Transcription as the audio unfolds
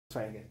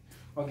Try again.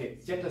 Okay,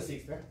 chapter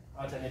 6, right?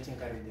 Alternating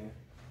current theory.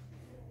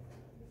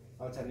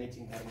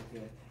 Alternating current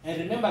theory.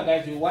 And remember,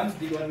 guys, we once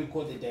did what we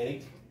call the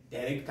direct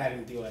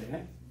current theory.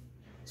 Né?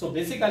 So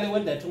basically,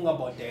 when they're talking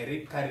about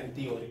direct current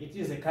theory, it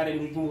is a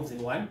current which moves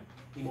in one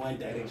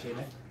direction.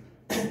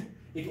 Né?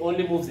 It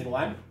only moves in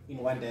one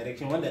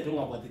direction when they're talking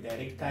about the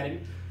direct current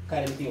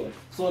theory.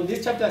 So in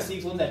this chapter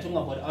 6, when they're talking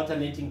about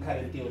alternating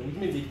current theory, which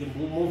means it can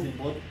move in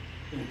both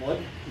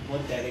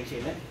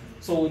directions. Né?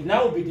 So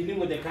now we'll be dealing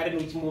with the current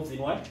which moves in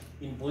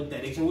both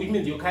directions, which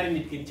means your current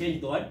it can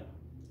change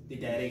the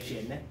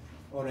direction. Ne?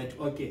 Alright,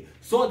 okay.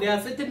 So there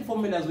are certain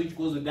formulas which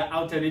goes with the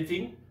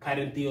alternating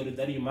current theory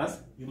that you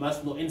must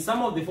know. And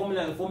some of the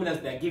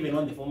formulas they are given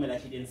on the formula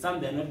sheet, and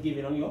some they are not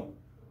given on your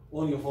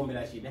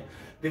formula sheet. Ne?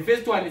 The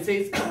first one, it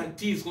says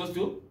T is equals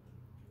to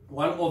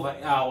 1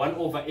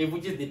 over F,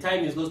 which is the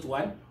time is equals to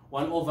 1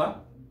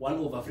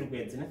 over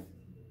frequency. Ne?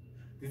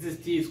 This is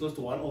T is equals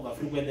to 1 over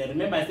frequency.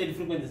 Remember I said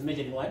frequency is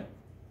measured in what?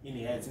 In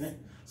hertz. Ne?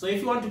 So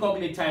if you want to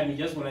calculate time, you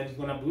just it's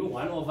gonna be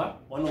 1 over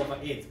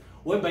 8,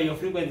 whereby your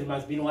frequency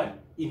must be in what?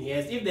 In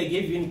hertz. If they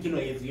give you in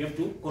kilohertz, you have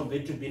to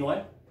convert to be in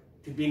what?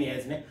 To be in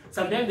hertz. Ne?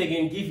 Sometimes they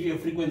can give you a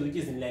frequency which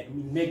is in like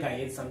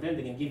megahertz. Sometimes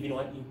they can give you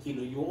what? In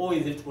kilo. You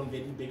always have to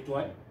convert it back to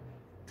what?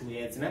 To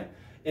hertz. Ne?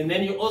 And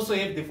then you also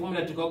have the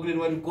formula to calculate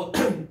what we call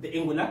the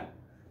angular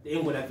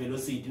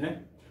velocity. Ne?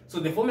 So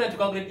the formula to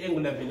calculate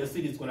angular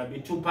velocity is gonna be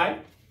 2 pi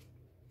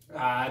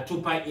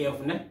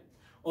f. Ne?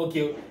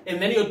 Okay,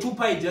 and then your 2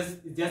 pi is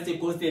just a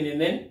constant,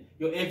 and then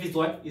your f is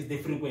what? Is the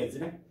frequency.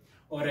 Ne?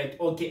 Alright,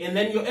 okay, and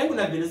then your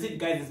angular velocity,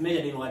 guys, is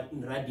measured in what?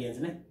 In radians,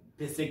 ne?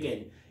 Per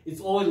second.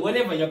 It's always,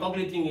 whenever you're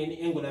calculating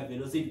any angular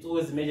velocity, it's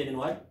always measured in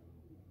what?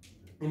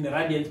 In the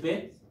radians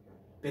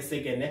per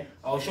second. Ne?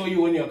 I'll show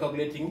you when you're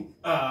calculating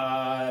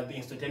the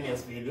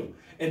instantaneous value.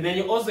 And then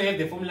you also have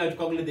the formula to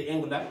calculate the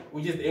angular,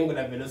 which is the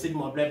angular velocity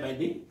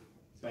multiplied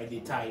by the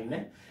time.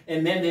 Ne?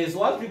 And then there's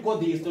what we call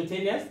the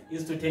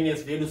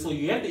instantaneous value. So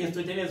you have the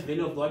instantaneous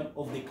value of what?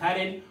 Of the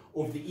current,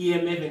 of the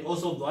EMF, and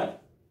also of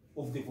what?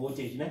 Of the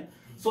voltage. Ne?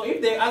 So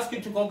if they ask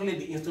you to calculate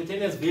the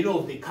instantaneous value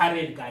of the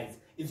current, guys,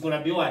 it's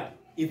gonna be what?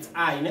 It's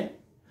I. Ne?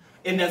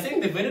 And they're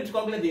saying the value to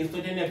calculate the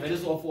instantaneous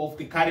value of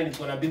the current is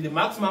gonna be the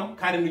maximum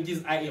current, which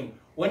is IM.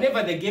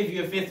 Whenever they give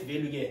you a first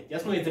value here,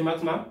 just know it's a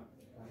maximum.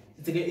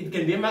 It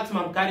can be a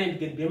maximum current, it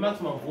can be a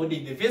maximum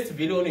voltage. The first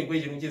value on the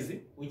equation,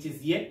 which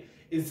is here,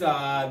 is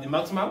the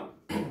maximum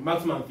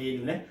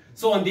value. Ne?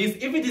 So on this,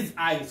 if it is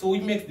I, so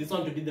it makes this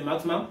one to be the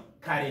maximum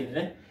current.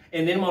 Ne?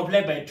 And then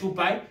multiply by 2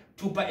 pi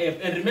f.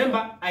 And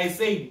remember, I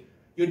said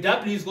your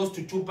W is goes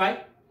to 2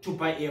 pi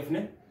f.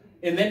 Ne?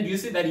 And then do you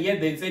see that here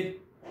they said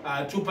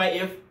 2 pi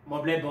f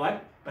multiplied by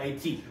what? By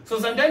T. So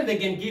sometimes they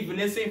can give you,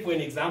 let's say for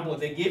an example,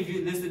 they give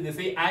you, they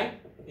say I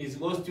is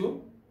goes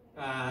to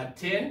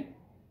 10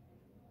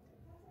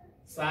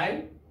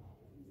 sine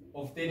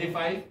of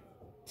 35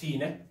 T.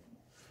 Ne?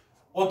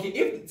 Okay,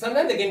 if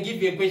sometimes they can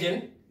give you a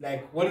equation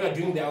like what we are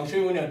doing there. I'll show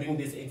you when you are doing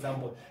this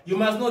example. You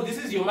must know this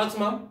is your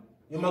maximum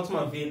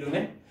value,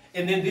 ne?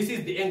 And then this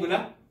is the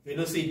angular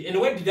velocity. And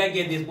where did I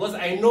get this? Because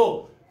I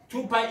know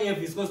 2 pi f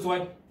is equal to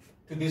what?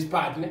 To this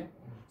part, ne?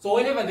 So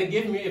whenever they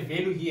give me a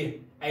value here,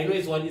 I know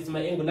it's what? It's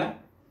my angular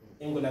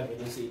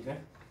velocity. Ne?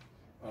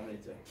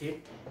 Alright,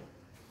 okay.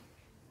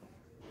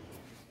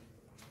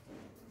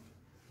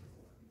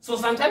 So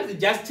sometimes it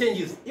just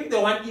changes. If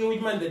they want E,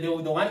 which means they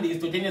want the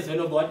instantaneous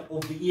value of what?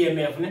 Of the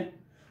EMF. Ne?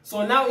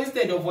 So now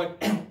instead of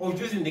what? Of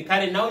choosing the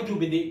current, now it will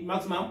be the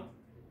maximum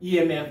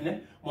EMF.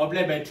 Ne?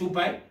 Multiplied by 2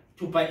 pi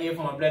f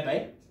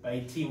multiplied by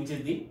T,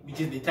 which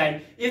is the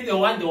time. If they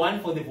want the one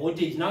for the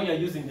voltage, now you are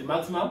using the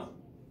maximum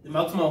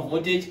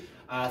voltage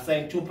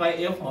sine 2 pi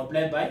f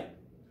multiplied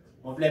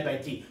by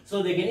T.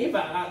 So they can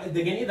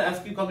either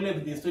ask you to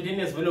calculate the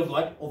instantaneous value of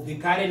what? Of the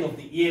current, of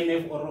the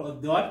EMF, or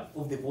of the what?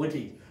 Of the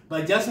voltage.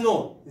 But just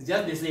know, it's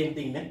just the same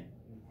thing. Ne?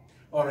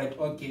 Alright,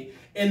 okay.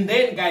 And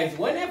then guys,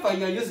 whenever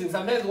you're using,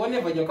 sometimes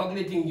whenever you're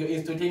calculating your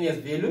instantaneous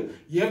value,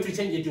 you have to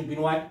change it to be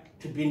what?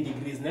 To be in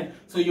degrees. Ne?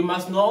 So you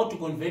must know how to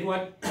convert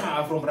what?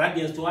 From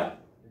radians to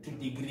what? To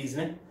degrees.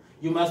 Ne?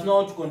 You must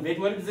know how to convert,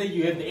 when say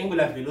you have the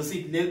angular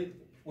velocity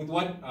with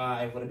what?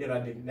 I've already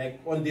read it. Like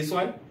on this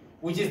one,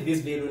 which is this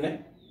value. Ne?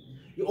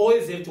 You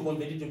always have to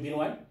convert it to be in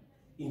what?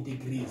 In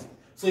degrees.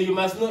 So you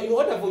must know, in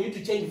order for you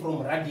to change from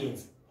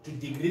radians to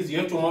degrees, you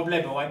have to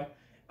multiply by what?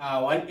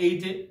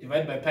 180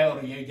 divided by pi,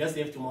 or you just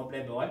have to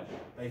multiply by what?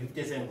 By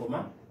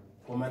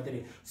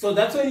 57,3. So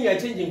that's when you are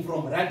changing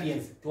from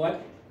radians to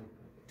what?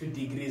 To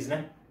degrees.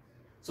 Né?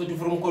 So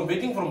from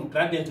converting from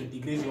radians to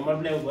degrees, you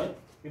multiply with what?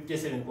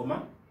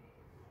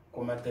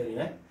 57,3.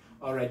 Né?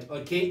 Alright,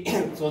 okay.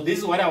 So this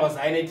is what I was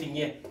highlighting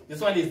here.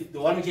 This one is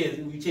the one which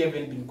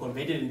haven't been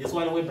converted, and this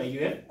one whereby you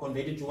have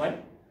converted to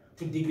what?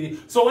 To degree.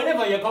 So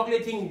whenever you're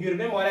calculating, you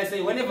remember what I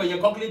say, whenever you're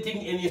calculating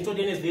any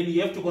instantaneous value,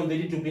 you have to convert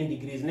it to be in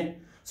degrees. Ne?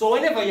 So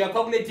whenever you're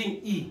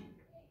calculating E,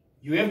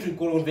 you have to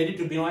convert it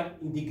to be what?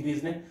 In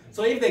degrees. Ne?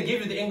 So if they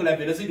give you the angular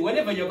velocity,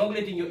 whenever you're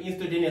calculating your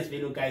instantaneous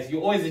value, guys, you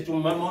always have to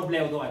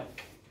multiply with what?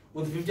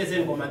 with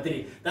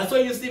 57.3. That's why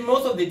you see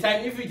most of the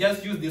time, if you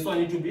just use this one,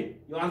 it will be,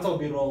 your answer will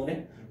be wrong.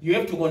 Eh? You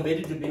have to convert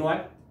it to be in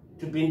what?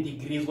 To be in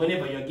degrees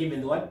whenever you are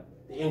given the what?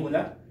 The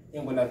angular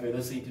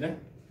velocity. Eh?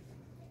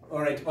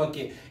 Alright,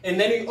 okay. And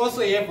then we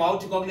also have how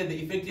to calculate the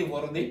effective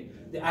or the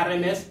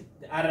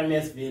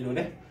RMS value.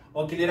 Eh?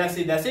 Okay, let us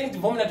see. The same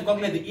formula to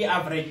calculate the E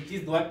average, which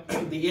is what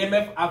the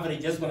EMF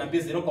average is gonna be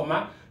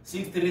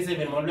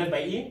 0.637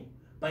 multiplied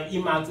by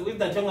E max. If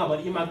they're talking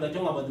about E max, they're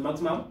talking about the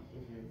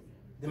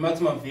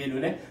maximum value.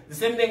 Ne? The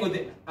same thing with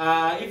the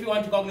if you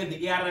want to calculate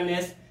the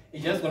ERMS,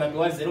 it's just gonna be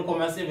what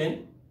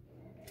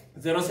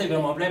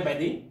 0.707 multiplied by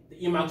the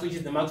E max, which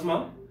is the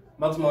maximum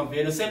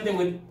value. Same thing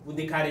with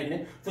the current.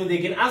 Ne? So they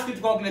can ask you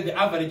to calculate the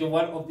average of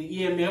what of the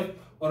EMF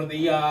or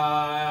the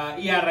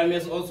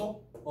ERMS also,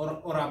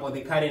 or about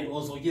the current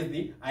also, which is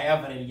the I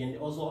average and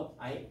also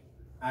I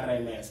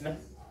RMS. Ne?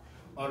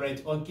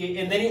 Alright, okay.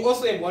 And then you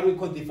also have what we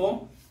call the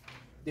form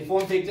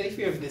factor. If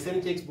you have the same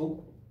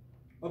textbook,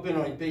 open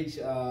on page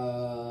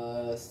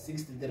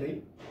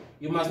 63.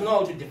 You must know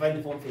how to define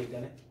the form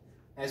factor. Ne?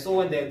 I saw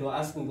when they were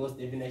asking those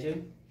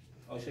definitions.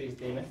 I'll show you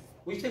there.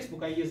 Which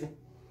textbook are you using?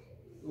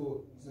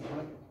 Oh,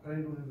 I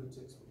don't have the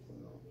textbook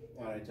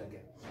now. Alright,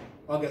 okay.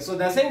 Okay, so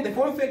they're saying the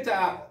form factor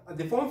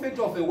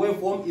of a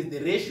waveform is the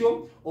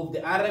ratio of the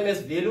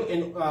RMS value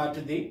and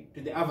to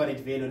the average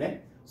value. Ne?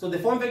 So the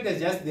form factor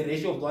is just the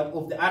ratio of what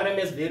of the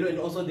RMS value and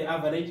also the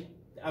average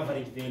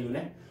value.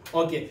 Ne?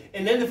 Okay,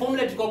 and then the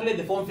formula to calculate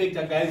the form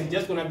factor, guys, is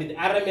just gonna be the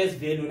RMS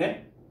value,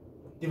 ne?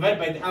 Divided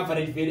by the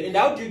average value. And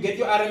how do you get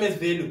your RMS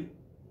value?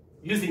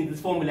 Using this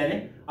formula,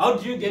 ne? How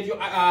do you get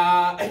your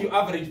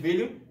average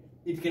value?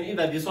 It can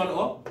either this one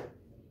or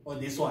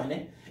this one,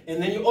 ne?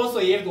 And then you also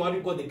have what we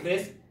call the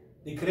crest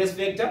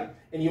factor,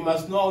 and you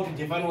must know how to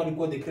define what we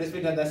call the crest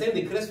factor. The same,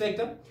 the crest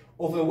factor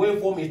of a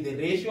waveform is the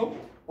ratio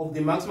of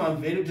the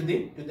maximum value to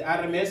the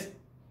RMS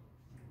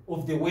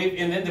of the wave,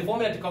 and then the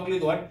formula to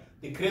calculate what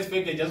the crest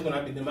factor is just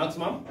gonna be the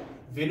maximum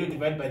value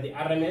divided by the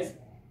RMS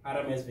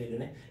value,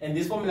 ne? And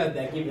this formula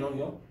they are given on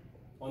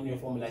your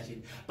formula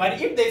sheet. But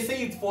if they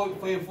say it's for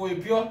a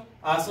pure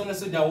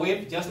sinusoidal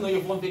wave, just know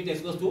your form factor is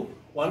equals to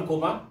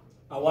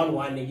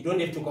 1,11. You don't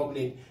have to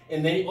calculate.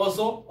 And then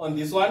also on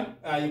this one,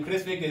 your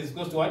crest factor is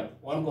equals to what?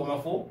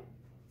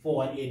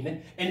 1,418.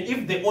 Ne? And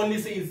if they only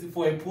say it's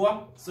for a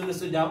pure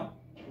sinusoidal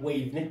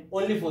wave, ne?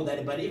 Only for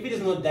that. But if it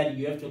is not that,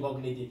 you have to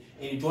calculate it,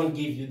 and it won't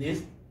give you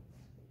these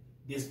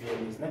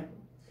values. Ne?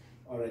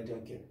 Alright,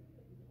 okay.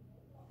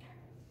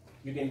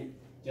 You can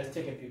just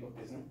take a pic of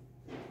this. Ne?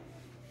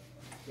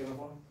 You have a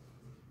phone?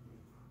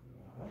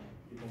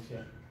 You can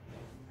share.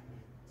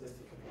 Just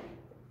take a pic.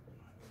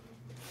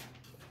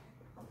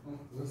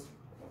 Yes.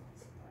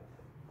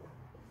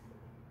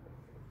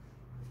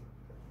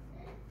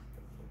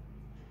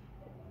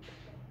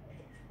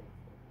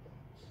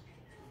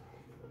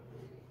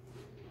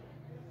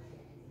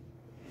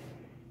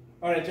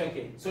 Alright,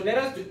 okay. So let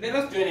us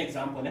do an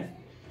example. Ne?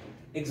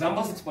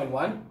 Example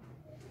 6.1.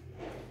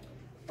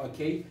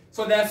 Okay.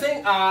 So they are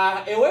saying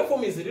a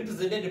waveform is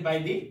represented by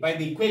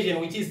the equation,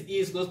 which is E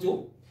is equals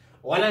to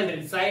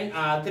 100 sine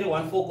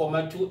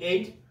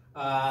 314,28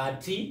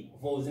 t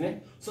volts.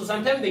 Ne? So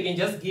sometimes they can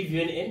just give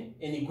you an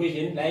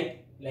equation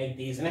like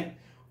this. Ne?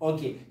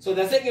 Okay. So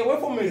they're saying a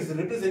waveform is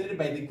represented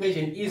by the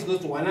equation E is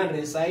equals to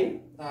 100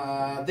 sine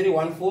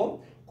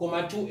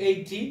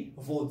 314,28 t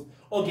volts.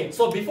 Okay,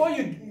 so before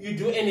you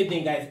do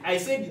anything, guys, I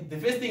said the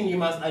first thing you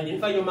must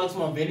identify your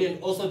maximum value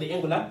and also the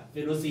angular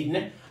velocity.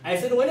 Ne? I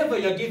said whenever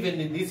you're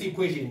given this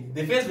equation,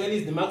 the first value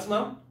is the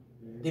maximum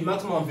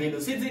value.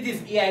 Since it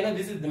is E, I know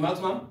this is the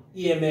maximum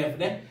EMF.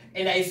 Ne?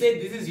 And I said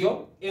this is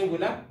your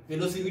angular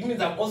velocity, which means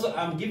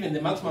I'm given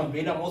the maximum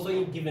value. I'm also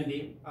given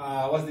the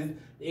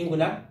the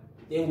angular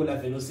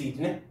velocity.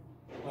 Ne?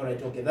 All right,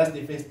 okay, that's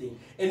the first thing.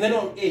 And then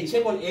on A,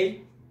 check on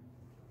A.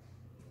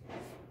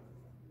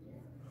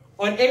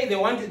 On A,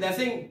 they're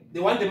saying they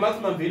want the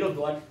maximum value of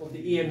the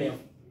EMF.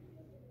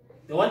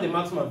 They want the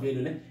maximum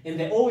value, ne? And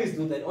they always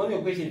do that. On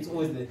your question, it's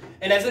always there.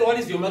 And I said, what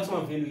is your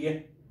maximum value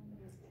here?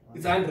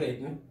 It's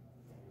 100. Ne?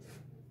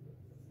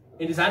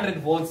 And it's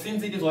 100 volts,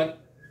 since it is what?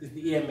 It's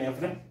the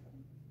EMF. Ne?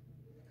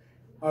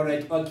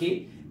 Alright,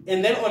 okay.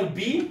 And then on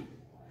B,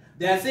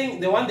 they are saying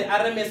they want the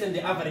RMS and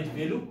the average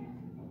value.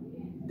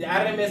 The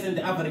RMS and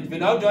the average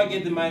value. How do I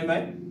get my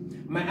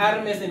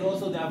RMS and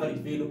also the average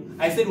value?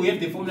 I said we have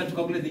the formula to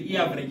calculate the E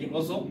average and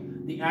also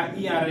the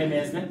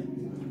ERMS. Ne?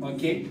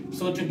 Okay,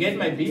 so to get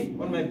my B,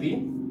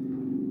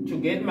 to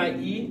get my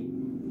E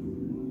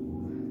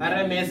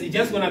RMS, it's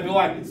just gonna be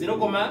what?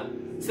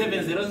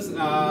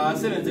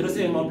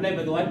 0.707 multiplied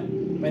by the what?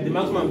 By the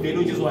maximum value,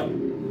 which is what?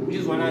 Which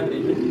is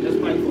 100. Just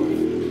find for me.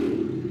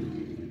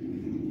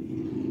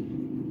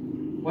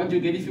 What do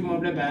you get if you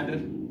multiply by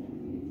 100?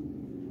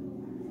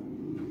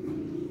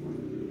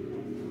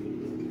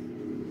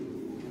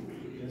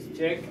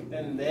 Check,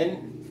 and then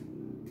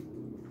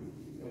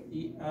your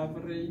E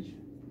average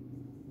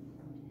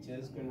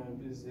just gonna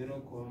be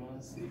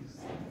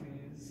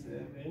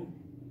 0.637.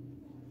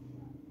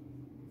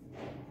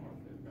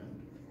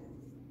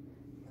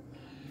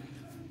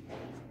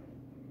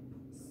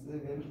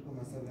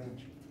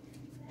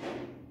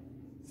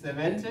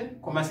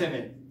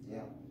 70,7. Yeah.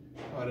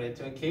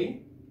 Alright,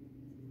 okay.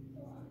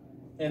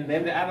 And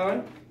then the other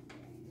one,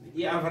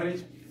 E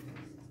average.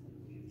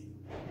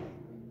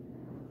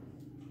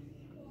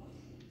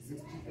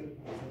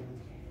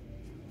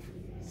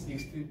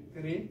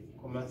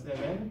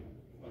 63,7.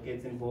 Okay,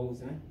 it's in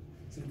volts, né?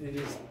 So this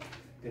is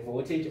the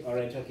voltage.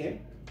 Alright,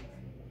 okay.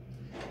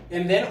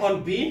 And then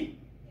on B,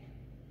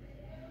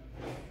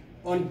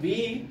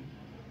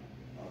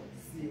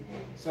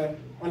 sorry,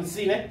 on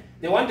C, né?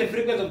 They want the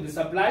frequency of the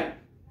supply.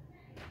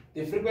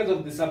 The frequency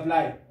of the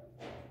supply.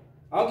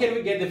 How can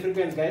we get the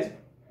frequency, guys?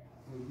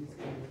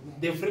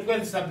 The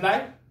frequency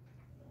supply.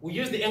 We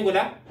use the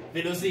angular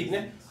velocity,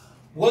 né?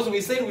 Because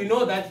we said we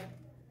know that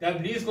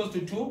W is equal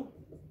to 2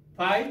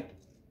 pi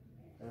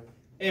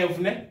F,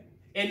 né?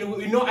 And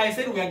we know I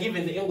said we are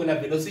given the angular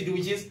velocity,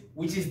 which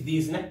is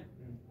this, né?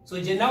 So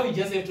now you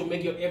just have to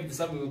make your F the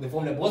sum with the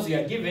formula. Because you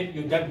are given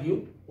your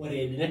W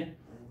already, né?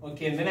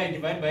 Okay, and then I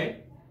divide by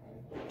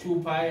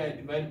 2 pi. I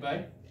divide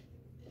by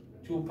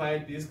 2 pi.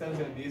 This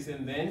cancel this,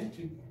 and then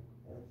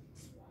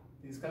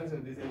this cancel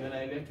this, and then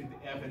I left with the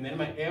F, and then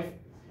my F.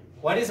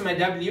 What is my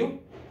W?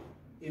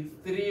 It's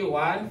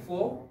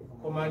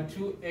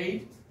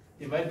 314,28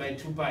 divided by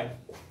 2 pi.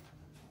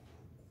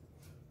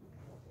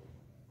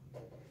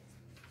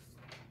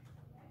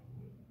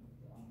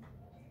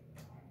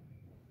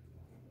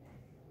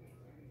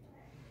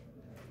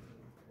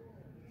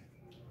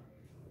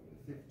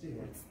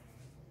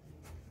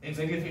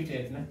 Exactly 50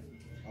 hertz, no?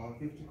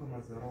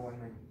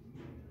 50,019.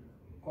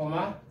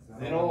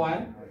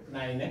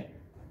 019, eh?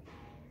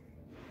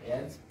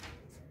 Yes.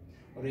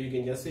 Or you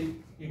can just say,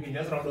 you can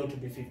just round out to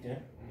be 50, eh?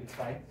 It's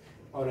fine.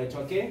 Alright,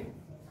 okay.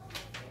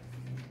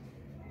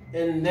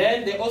 And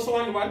then they also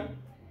want one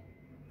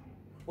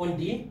on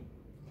D,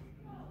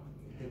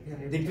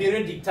 the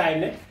periodic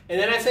time, eh? And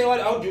then I say,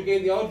 what? How do you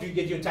get your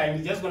time?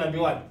 It's just gonna be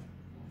what?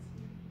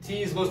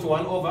 T is equals to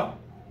 1 over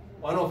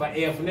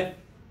F, né?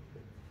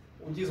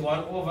 Which is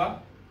 1 over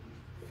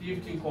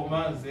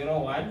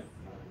 50,0119.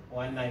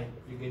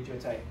 You get your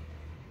time.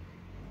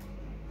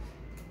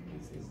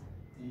 This is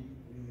D,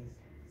 this is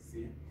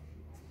C.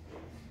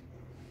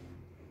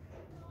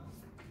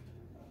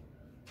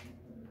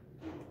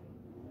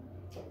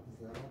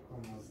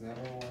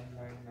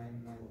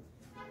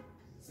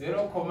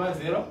 Zero comma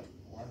zero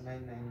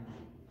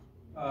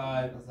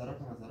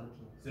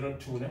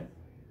 02, né?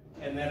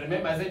 And then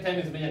remember, I said time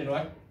is measured in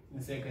what?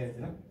 In seconds,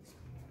 no?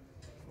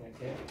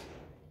 Okay.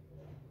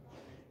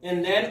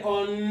 And then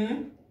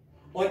on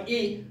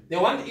E, they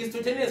want the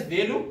instantaneous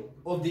value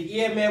of the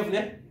EMF,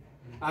 né?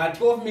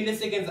 12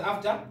 milliseconds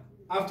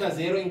after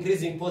zero,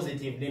 increasing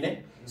positively,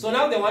 né? So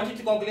now they want you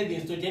to calculate the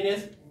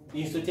instantaneous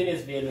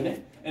value,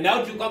 né? And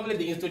how to calculate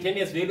the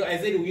instantaneous value? I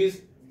said we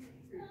use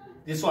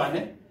this one,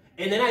 né?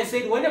 And then I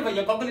said whenever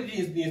you're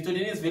calculating the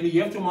instantaneous value,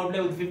 you have to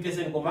multiply with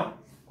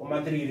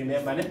 57,3.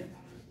 Remember, né?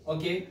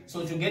 Okay.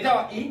 So to get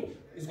our E,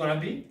 it's gonna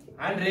be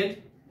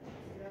 100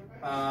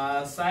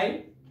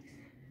 sine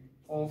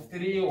of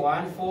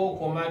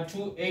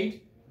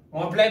 314,28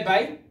 multiplied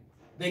by,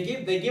 they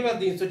give us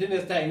the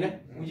instantaneous time, né?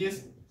 Which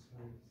is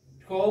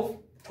 12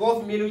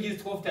 mil, which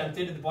is 12 times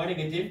 10 to the power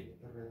negative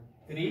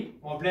 3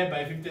 multiplied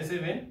by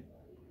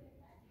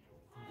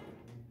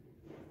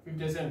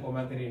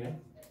 57,3, né?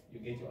 You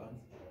get your answer.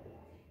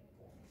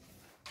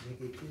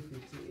 Negative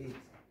 58.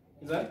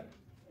 Is that?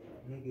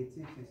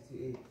 Negative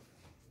 58.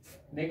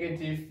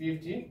 Negative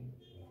 50.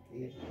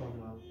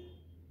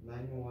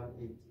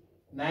 8,918.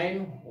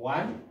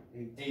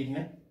 918,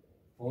 né?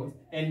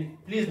 And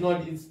please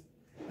note it's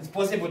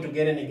possible to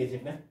get a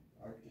negative, né?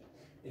 Okay.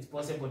 It's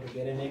possible to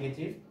get a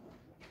negative.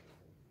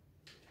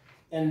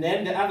 And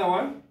then the other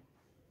one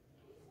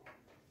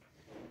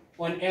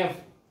on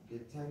F. The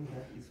time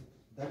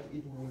that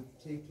it will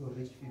take to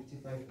reach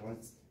 55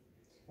 volts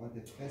for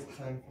the first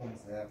time from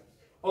zero.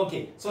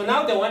 Okay, so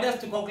now they want us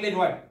to calculate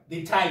what?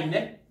 The time,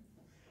 né?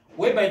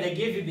 Whereby they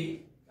give you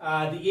the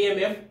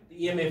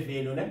EMF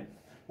value, né?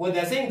 Well,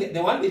 they're saying that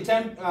they want the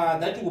time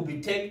that will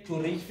be take to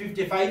reach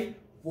 55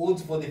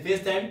 volts for the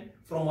first time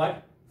from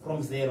what?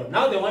 From zero.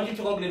 Now they want you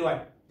to calculate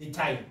what? The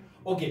time.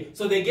 Okay,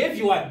 so they gave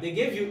you what? They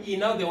gave you E.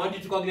 Now they want you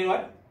to calculate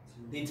what?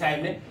 The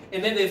time, né?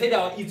 And then they said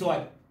our E is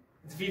what?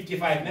 It's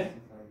 55, né?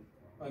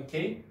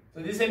 Okay,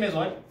 so this same as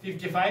what?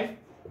 55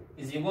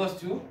 is equals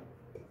to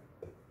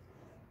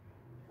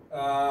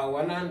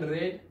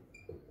 100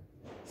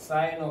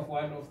 sine of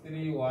 1 of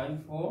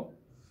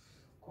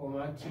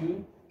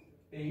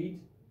 314,28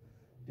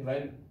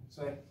 divided,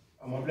 sorry,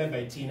 I'm multiplied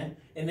by T, né?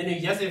 And then you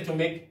just have to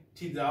make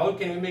T. How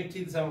can we make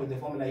T the sum with the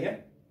formula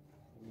here?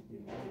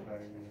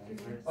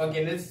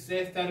 Okay, let's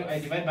say start. I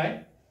divide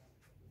by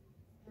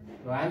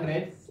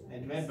 100. I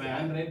divide by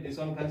 100. This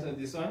one cancels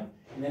this one.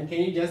 And then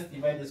can you just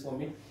divide this for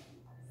me?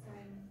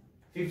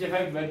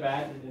 55 divided by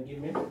 100 and give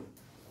me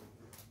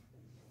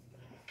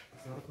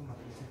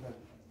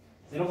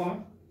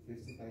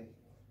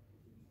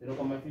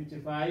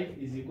 0,55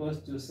 is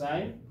equals to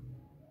sine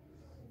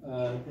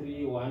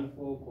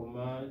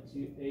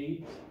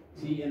 314,28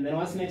 T. And then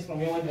what's next from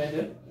here? What do I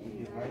do?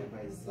 Divide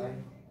by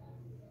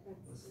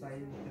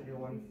Sine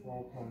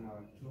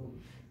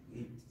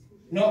 314,28.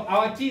 No,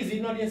 our t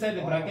is not inside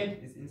the bracket.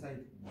 It's inside.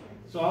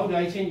 So how do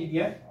I change it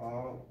here?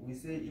 We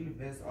say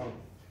inverse of.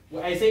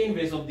 Well, I say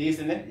inverse of this,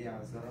 isn't it?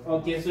 Yeah, 0.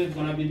 Okay, so it's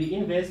gonna be the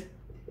inverse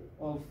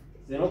of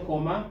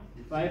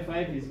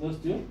 0,55 is equals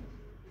to we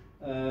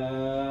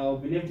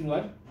be left with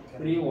what?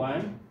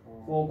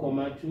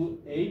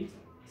 314,28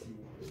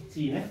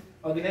 t.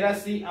 Okay, let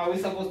us see. Are we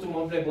supposed to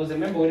multiply? Because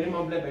remember, we didn't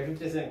multiply by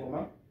 57,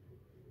 comma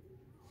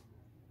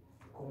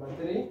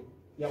 3.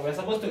 Yeah, we're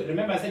supposed to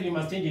remember. I said we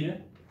must change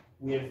it.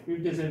 We have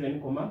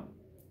 57, comma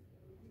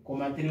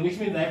 3, which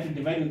means I have to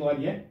divide with what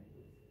here?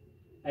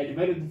 I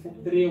divide with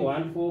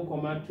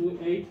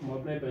 314,28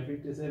 multiplied by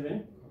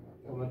 57,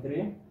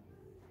 3.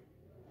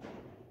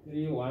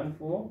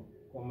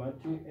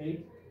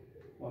 314,28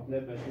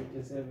 multiplied by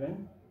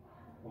 57,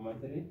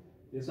 3.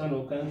 This one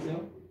will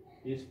cancel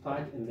this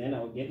part, and then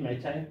I'll get my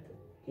time.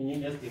 Can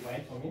you just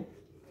divide for me?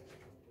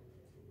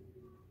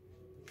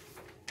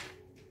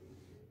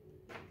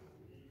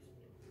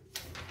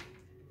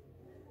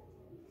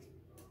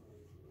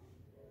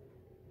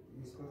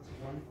 It's got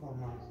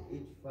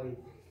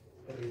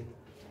 1,853.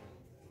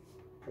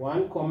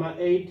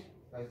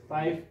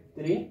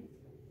 1,853.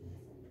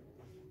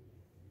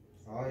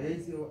 Oh, yeah,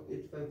 it's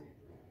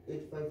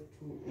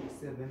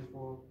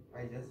 852,874.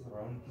 I just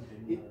round to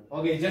the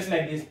Okay, just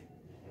like this.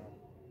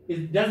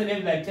 It doesn't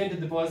have like 10 to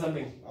the power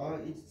something.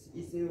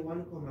 It's a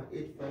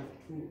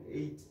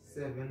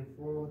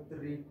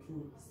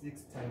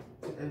 1,852,874,326 times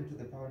 10 to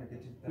the power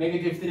negative 3.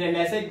 Negative 3, and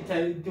I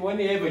said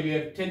whenever you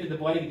have 10 to the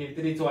power negative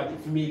 3, so what?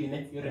 It's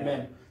milli, you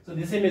remember. So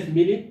the same as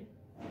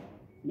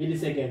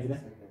milliseconds.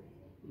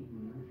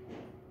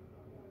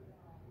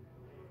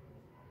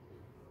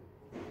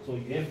 So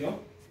you have your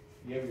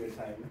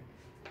time.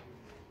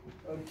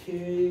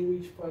 Okay,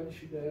 which part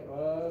should I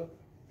up?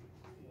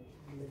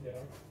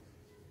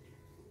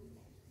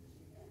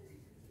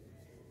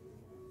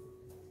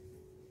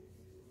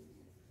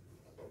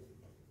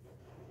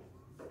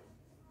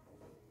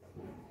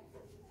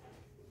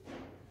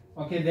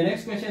 Okay, the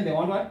next question, they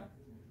want what?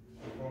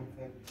 Form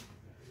factor.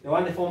 They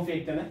want the form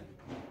factor, né?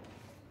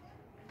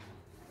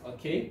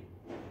 Okay.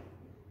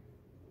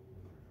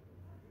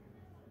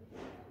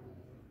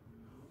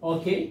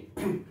 Okay.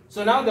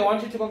 So now they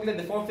want you to calculate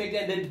the form factor,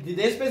 and did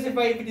they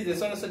specify if it is a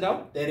sinusoid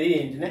down? The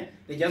range, né?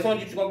 They just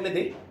want you to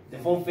calculate the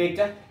form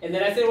factor. And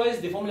then I said, what is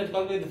the formula to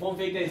calculate the form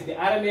factor? Is the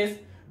RMS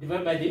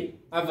divided by the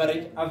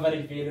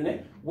average value,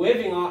 né? We're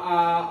having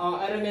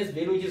our RMS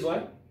value, which is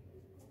what?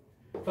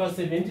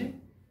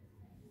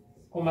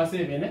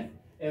 1270,7,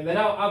 and then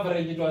our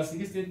average it was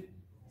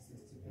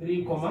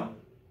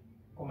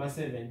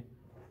 63,7.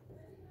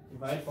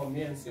 Divide for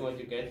me and see what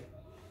you get.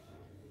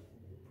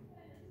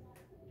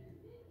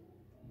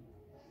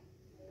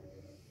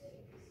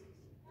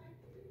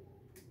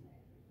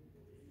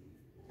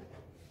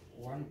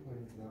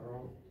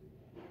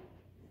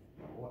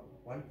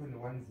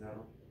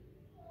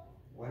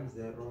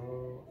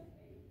 1.10.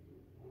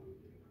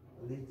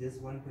 Leave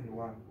just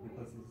 1.1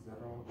 because it's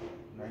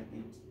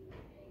 0.98.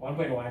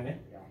 1.1, eh?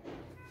 Yeah.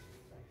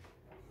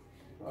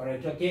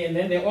 Alright, okay, and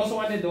then they also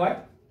wanted the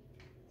what?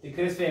 The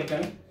crest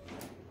factor.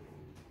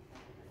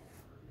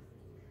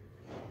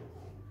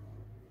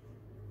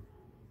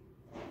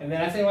 And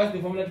then I say, what's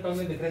the formula to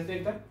calculate the crest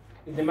factor?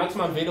 If the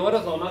maximum value, what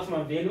is our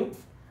maximum value?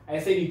 I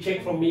said you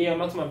check from here,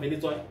 maximum value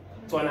is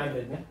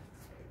 100. Ne?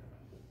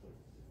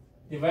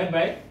 Divide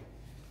by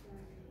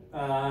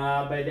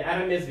the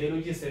RMS value,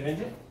 which is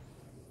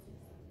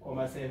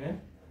 70,7.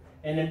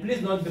 And then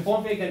please note the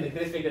form factor and the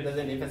crest factor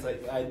doesn't have SI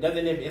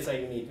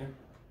unit. Ne?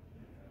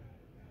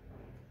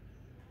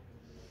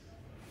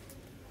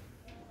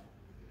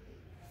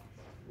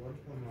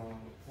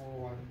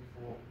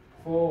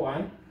 Four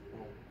one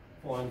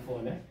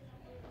four, ne?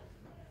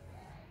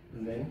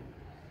 And then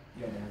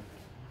you're done.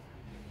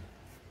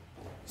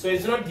 So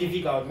it's not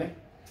difficult, ne?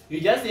 You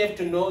just have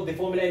to know the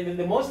formula. And then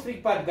the most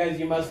trick part, guys,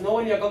 you must know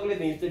when you're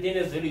calculating the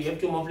instantaneous value, you have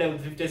to multiply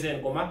with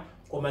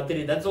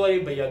 57,3. That's why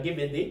you are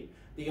given the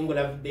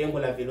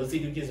angular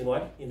velocity, which is in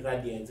what? In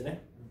radians, ne?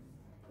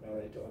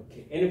 Alright,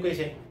 okay. Any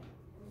question?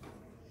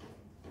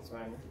 That's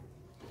fine.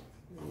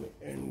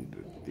 And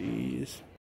these.